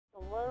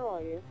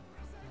are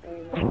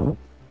you?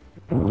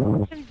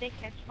 Some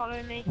dickhead's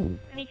following me, and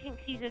he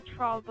thinks he's a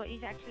troll, but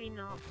he's actually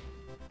not.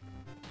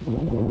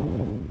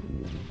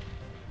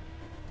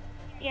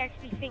 He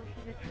actually thinks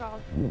he's a troll.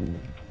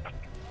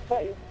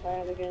 Bet you're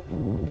tired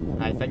again.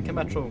 I think I'm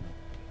a troll.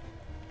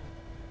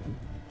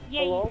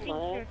 Yeah, Hello, you think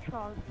man. you're a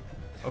troll.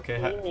 Okay,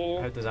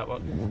 how does that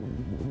work?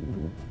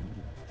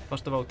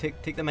 First of all,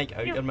 take the mic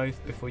out your mouth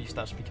before you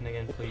start speaking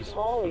again, please.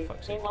 Molly, For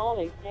fuck's hey sake.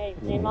 Molly, hey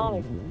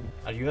Molly.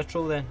 Are you a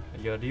troll then?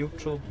 Are you a real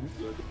troll?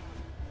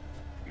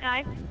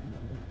 No.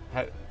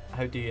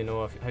 How do you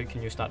know? How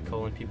can you start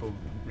calling people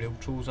real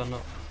trolls or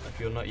not if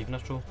you're not even a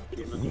troll?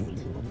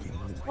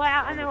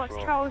 Well, I know what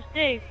trolls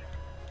do.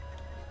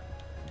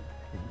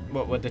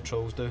 What do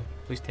trolls do?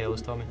 Please tell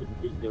us, Tommy.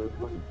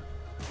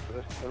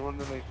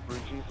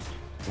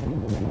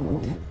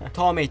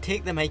 Tommy,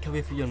 take the mic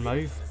away from your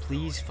mouth,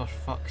 please, for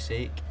fuck's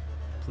sake.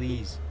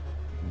 Please.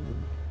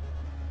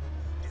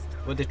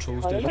 What do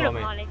trolls do, Shut up,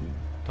 Tommy? Molly.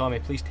 Tommy,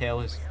 please tell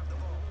us.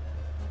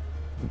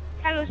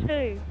 Tell us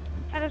who?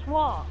 Tell us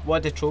what?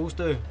 What do trolls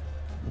do?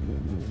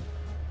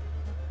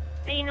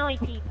 They annoy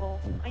people,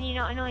 and you're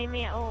not annoying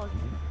me at all.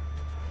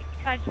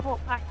 Because I just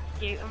walk past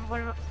you and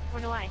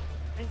run away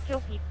and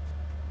kill people.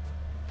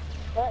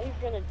 Bet he's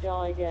gonna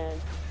die again.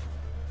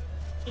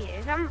 He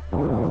is.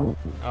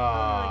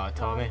 Ah,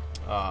 Tommy.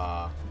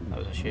 Ah, that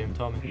was a shame,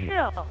 Tommy.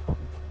 Shut up.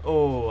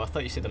 Oh, I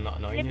thought you said I'm not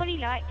annoying you. Nobody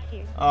likes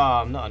you.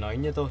 Ah, I'm not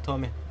annoying you though,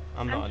 Tommy.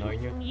 I'm not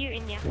annoying you. I'm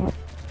muting you.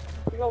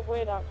 You got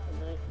weird accent,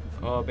 mate.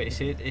 Oh, but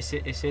he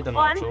said I'm Oh,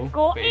 not I'm a troll.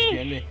 But he's Scottish.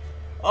 getting me.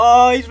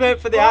 Oh, he's went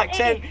for the Scottish.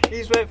 accent.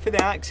 He's went for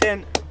the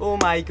accent. Oh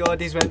my God,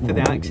 he's went for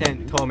the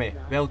accent, Tommy.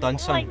 Well done,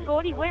 Oh my son.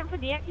 God, he went for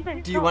the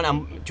accent. Do you want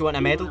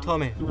a medal,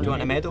 Tommy? Do you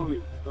want a medal?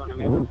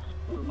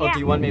 Or do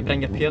you want me to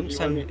bring your parents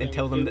in and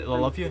tell them that they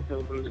love you?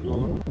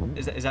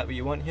 Is that what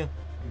you want here?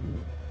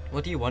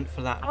 What do you want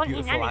for that I want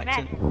your beautiful nanny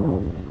accent?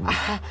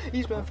 Ah,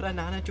 he's went for a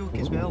nana joke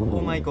as well. Oh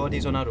my God,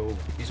 he's on a roll.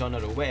 He's on a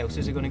roll. What else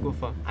is he going to go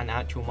for? An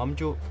actual mum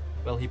joke?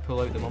 Will he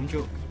pull out the mum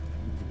joke?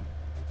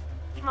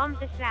 Your mum's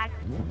a slag.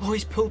 Oh,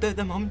 he's pulled out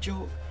the mum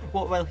joke.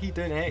 What will he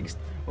do next?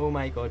 Oh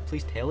my God,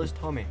 please tell us,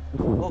 Tommy.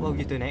 What will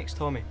you do next,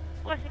 Tommy?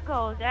 What's it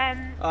called?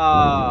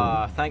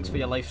 Ah, thanks for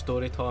your life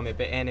story, Tommy.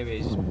 But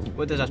anyways,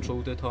 what does a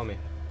troll do, Tommy?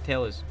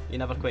 Tell us. You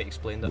never quite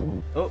explained it.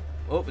 Oh,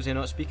 is he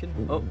not speaking?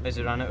 Oh, has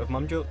he ran out of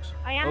mum jokes?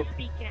 I am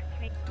speaking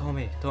actually.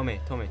 Tommy.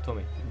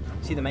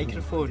 See the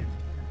microphone?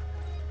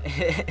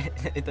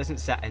 It doesn't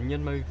sit in your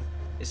mouth.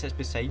 It sits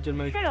beside your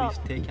mouth. Shut Please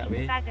up, take it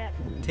away. faggot.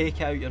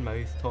 Take it out your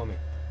mouth, Tommy.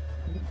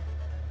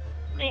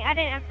 Mate, I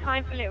don't have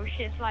time for little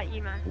shits like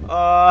you, man.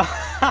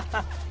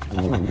 Oh,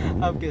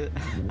 I'm good.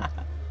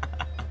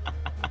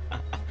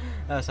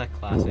 That's a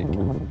classic.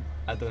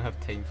 I don't have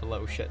time for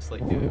little shits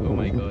like you. Oh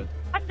my God.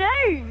 I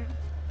don't.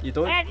 You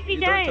don't? I actually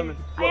You don't. Tommy?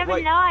 I have a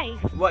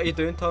life. What are you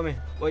doing, Tommy?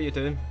 What are you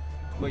doing?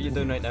 What are you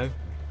doing right now?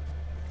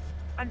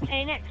 I'm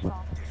playing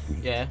Xbox.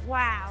 Yeah,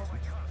 Wow.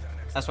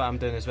 that's what I'm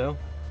doing as well.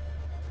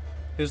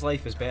 Whose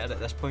life is better at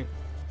this point?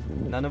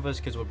 None of us,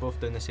 because we're both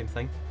doing the same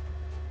thing.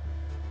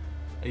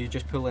 Are you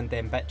just pulling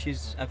them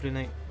bitches every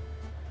night?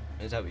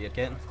 Is that what you're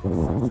getting?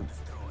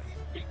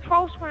 Just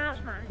troll someone else,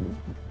 man.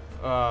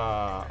 But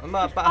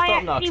I thought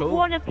I'm not a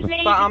troll.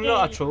 But I'm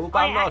not a troll. But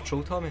I'm not a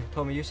troll, Tommy.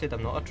 Tommy, you said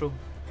I'm not a troll.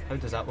 How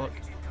does that work?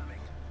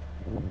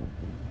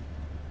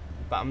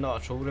 But I'm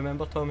not a troll,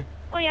 remember, Tommy?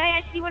 Oh yeah, I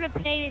actually want to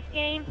play this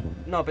game.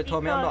 No, but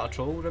Tommy, I'm not a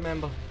troll,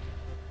 remember?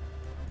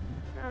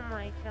 Oh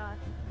my God.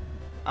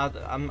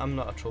 I'm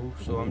not a troll,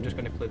 so I'm just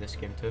going to play this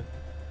game too.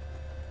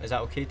 Is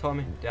that okay,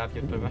 Tommy? Do I have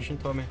your permission,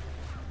 Tommy?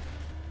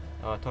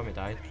 Oh, Tommy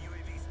died.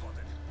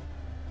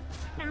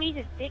 He's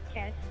a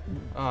dickhead.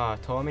 Ah,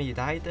 Tommy, you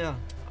died there.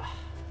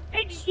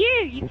 It's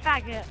you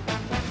faggot.